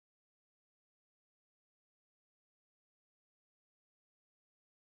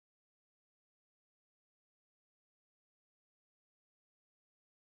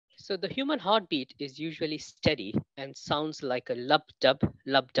So the human heartbeat is usually steady and sounds like a lub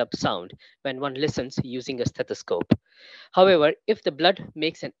dub sound when one listens using a stethoscope. However, if the blood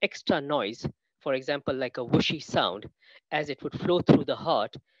makes an extra noise, for example, like a whooshy sound, as it would flow through the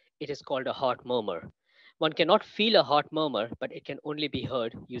heart, it is called a heart murmur. One cannot feel a heart murmur, but it can only be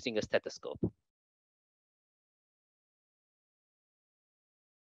heard using a stethoscope.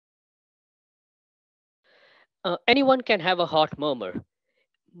 Anyone can have a heart murmur.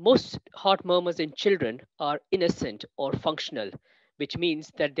 Most heart murmurs in children are innocent or functional, which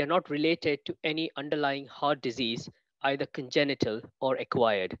means that they're not related to any underlying heart disease, either congenital or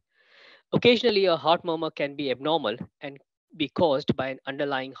acquired. Occasionally, a heart murmur can be abnormal and be caused by an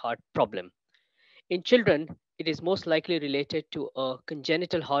underlying heart problem. In children, it is most likely related to a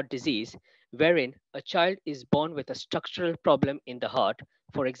congenital heart disease, wherein a child is born with a structural problem in the heart,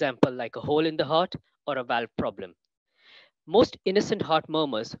 for example, like a hole in the heart or a valve problem. Most innocent heart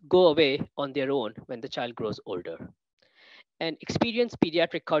murmurs go away on their own when the child grows older. An experienced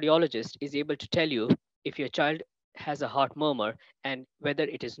pediatric cardiologist is able to tell you if your child has a heart murmur and whether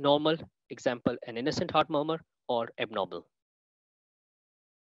it is normal, example, an innocent heart murmur, or abnormal.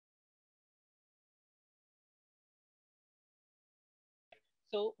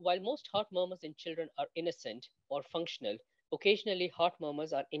 So, while most heart murmurs in children are innocent or functional, occasionally heart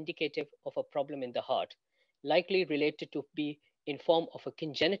murmurs are indicative of a problem in the heart, likely related to be in form of a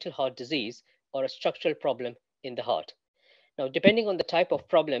congenital heart disease or a structural problem in the heart. Now, depending on the type of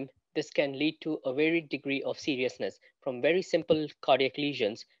problem, this can lead to a varied degree of seriousness, from very simple cardiac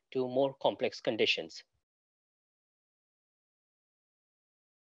lesions to more complex conditions.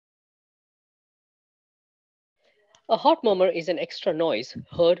 A heart murmur is an extra noise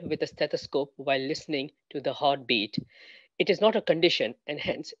heard with a stethoscope while listening to the heartbeat. It is not a condition and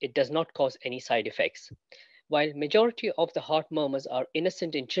hence it does not cause any side effects. While majority of the heart murmurs are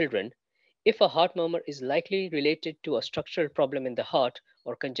innocent in children, if a heart murmur is likely related to a structural problem in the heart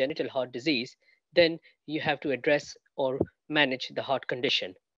or congenital heart disease, then you have to address or manage the heart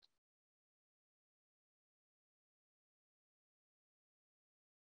condition.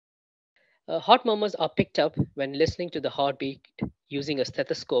 Heart murmurs are picked up when listening to the heartbeat using a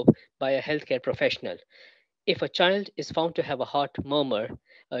stethoscope by a healthcare professional. If a child is found to have a heart murmur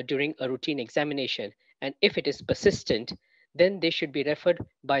during a routine examination, and if it is persistent, then they should be referred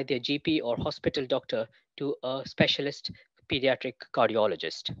by their GP or hospital doctor to a specialist pediatric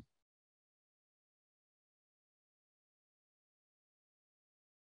cardiologist.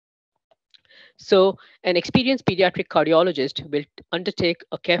 So, an experienced pediatric cardiologist will undertake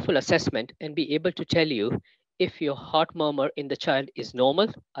a careful assessment and be able to tell you if your heart murmur in the child is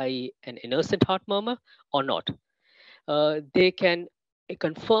normal, i.e., an innocent heart murmur, or not. They can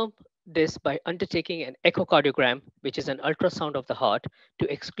confirm this by undertaking an echocardiogram, which is an ultrasound of the heart,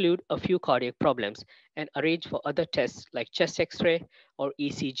 to exclude a few cardiac problems and arrange for other tests like chest x ray or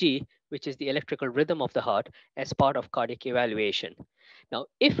ECG, which is the electrical rhythm of the heart, as part of cardiac evaluation. Now,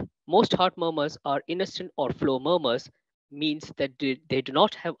 if most heart murmurs are innocent or flow murmurs, means that they do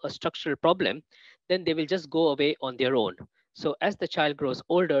not have a structural problem, then they will just go away on their own. So, as the child grows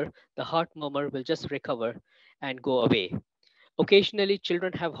older, the heart murmur will just recover and go away. Occasionally,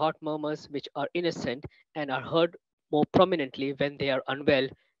 children have heart murmurs which are innocent and are heard more prominently when they are unwell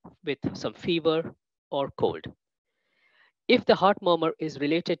with some fever or cold. If the heart murmur is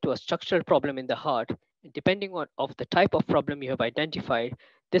related to a structural problem in the heart, depending on of the type of problem you have identified,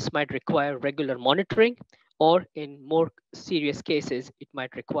 this might require regular monitoring, or in more serious cases, it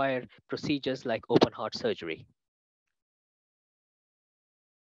might require procedures like open heart surgery.